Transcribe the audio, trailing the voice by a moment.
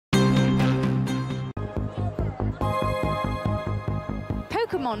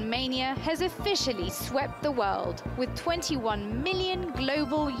Pokemon Mania has officially swept the world with 21 million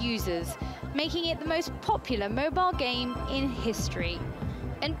global users, making it the most popular mobile game in history.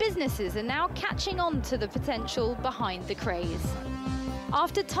 And businesses are now catching on to the potential behind the craze.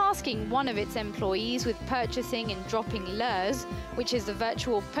 After tasking one of its employees with purchasing and dropping lures, which is the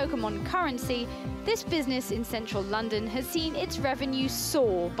virtual Pokemon currency, this business in central London has seen its revenue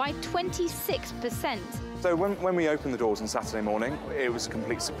soar by 26%. So when we opened the doors on Saturday morning, it was a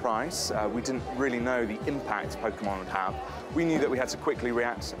complete surprise. We didn't really know the impact Pokemon would have. We knew that we had to quickly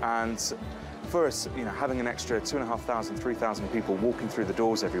react, and for us, having an extra 2,500, 3,000 people walking through the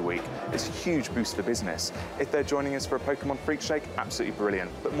doors every week is a huge boost for business. If they're joining us for a Pokemon Freak Shake, absolutely brilliant.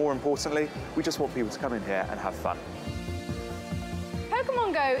 But more importantly, we just want people to come in here and have fun.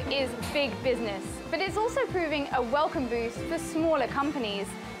 Pokemon Go is big business, but it's also proving a welcome boost for smaller companies,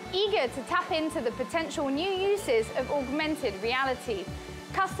 eager to tap into the potential new uses of augmented reality.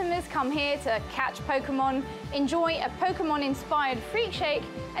 Customers come here to catch Pokemon, enjoy a Pokemon-inspired Freak Shake,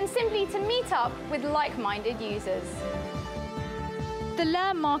 and simply to meet up with like-minded users. The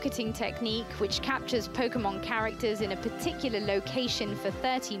lure marketing technique, which captures Pokemon characters in a particular location for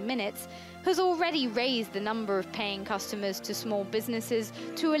 30 minutes, has already raised the number of paying customers to small businesses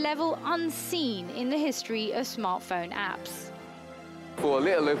to a level unseen in the history of smartphone apps. For a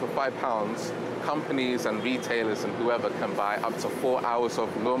little over £5, companies and retailers and whoever can buy up to 4 hours of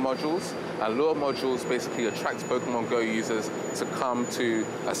lure modules. And lure modules basically attract Pokemon Go users to come to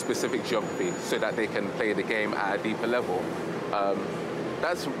a specific geography so that they can play the game at a deeper level.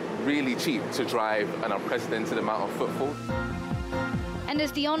 That's really cheap to drive an unprecedented amount of footfall. And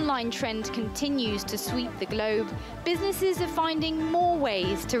as the online trend continues to sweep the globe, businesses are finding more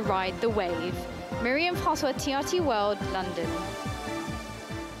ways to ride the wave. Myriam Francois, TRT World, London.